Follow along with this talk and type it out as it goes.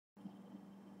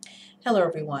Hello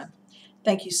everyone.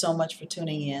 Thank you so much for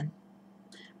tuning in.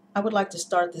 I would like to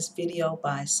start this video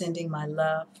by sending my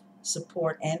love,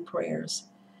 support, and prayers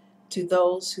to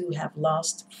those who have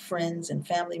lost friends and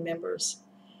family members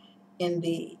in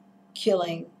the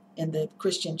killing in the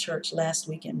Christian church last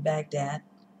week in Baghdad.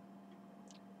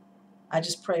 I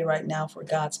just pray right now for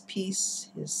God's peace,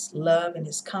 His love, and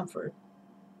His comfort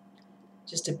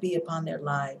just to be upon their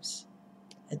lives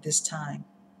at this time.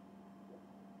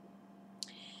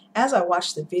 As I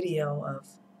watched the video of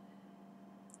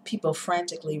people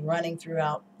frantically running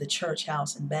throughout the church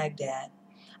house in Baghdad,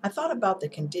 I thought about the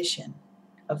condition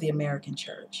of the American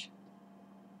church.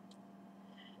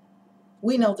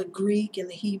 We know the Greek and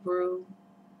the Hebrew.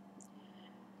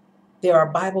 There are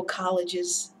Bible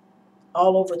colleges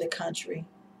all over the country,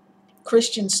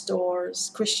 Christian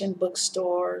stores, Christian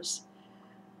bookstores,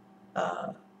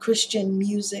 Christian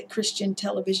music, Christian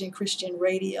television, Christian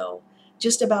radio,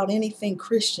 just about anything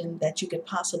Christian that you could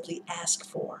possibly ask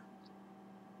for.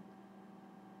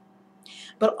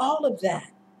 But all of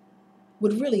that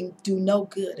would really do no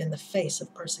good in the face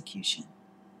of persecution.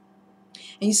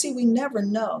 And you see, we never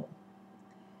know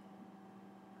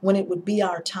when it would be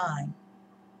our time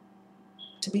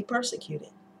to be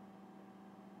persecuted.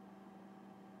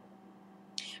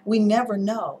 We never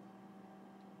know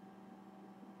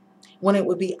when it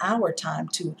would be our time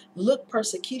to look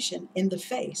persecution in the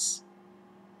face.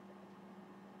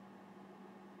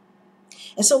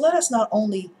 And so let us not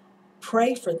only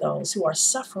pray for those who are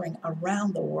suffering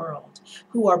around the world,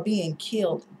 who are being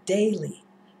killed daily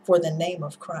for the name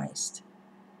of Christ,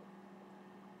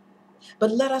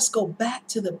 but let us go back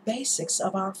to the basics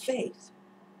of our faith.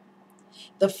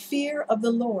 The fear of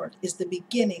the Lord is the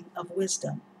beginning of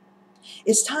wisdom.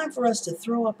 It's time for us to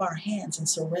throw up our hands and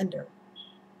surrender.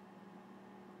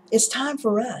 It's time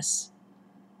for us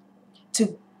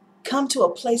to come to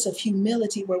a place of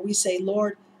humility where we say,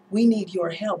 Lord, we need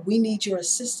your help. We need your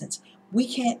assistance. We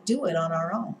can't do it on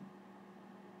our own.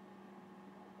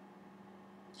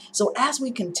 So as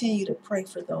we continue to pray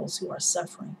for those who are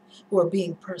suffering, who are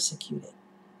being persecuted,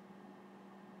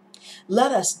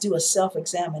 let us do a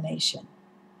self-examination.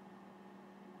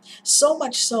 So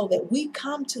much so that we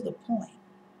come to the point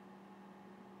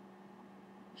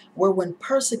where when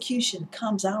persecution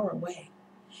comes our way,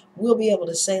 we'll be able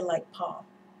to say like Paul,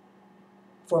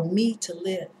 for me to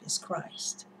live is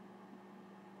Christ,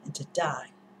 and to die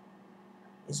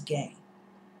is gain.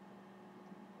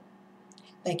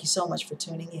 Thank you so much for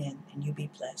tuning in, and you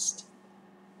be blessed.